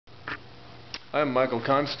I'm Michael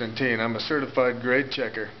Constantin. I'm a certified grade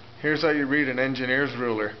checker. Here's how you read an engineer's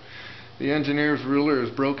ruler. The engineer's ruler is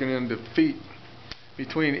broken into feet.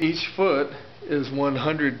 Between each foot is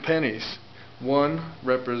 100 pennies. 1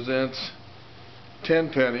 represents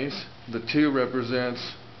 10 pennies. The 2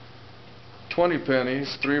 represents 20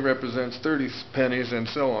 pennies. 3 represents 30 pennies, and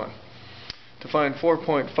so on. To find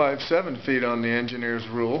 4.57 feet on the engineer's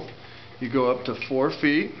rule, you go up to 4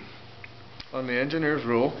 feet on the engineer's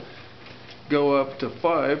rule. Go up to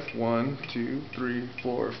 5, 1, 2, 3,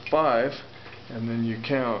 4, 5, and then you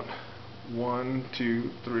count 1, 2,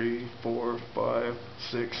 3, 4, 5,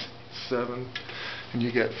 6, 7, and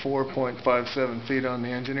you get 4.57 feet on the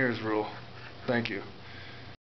engineer's rule. Thank you.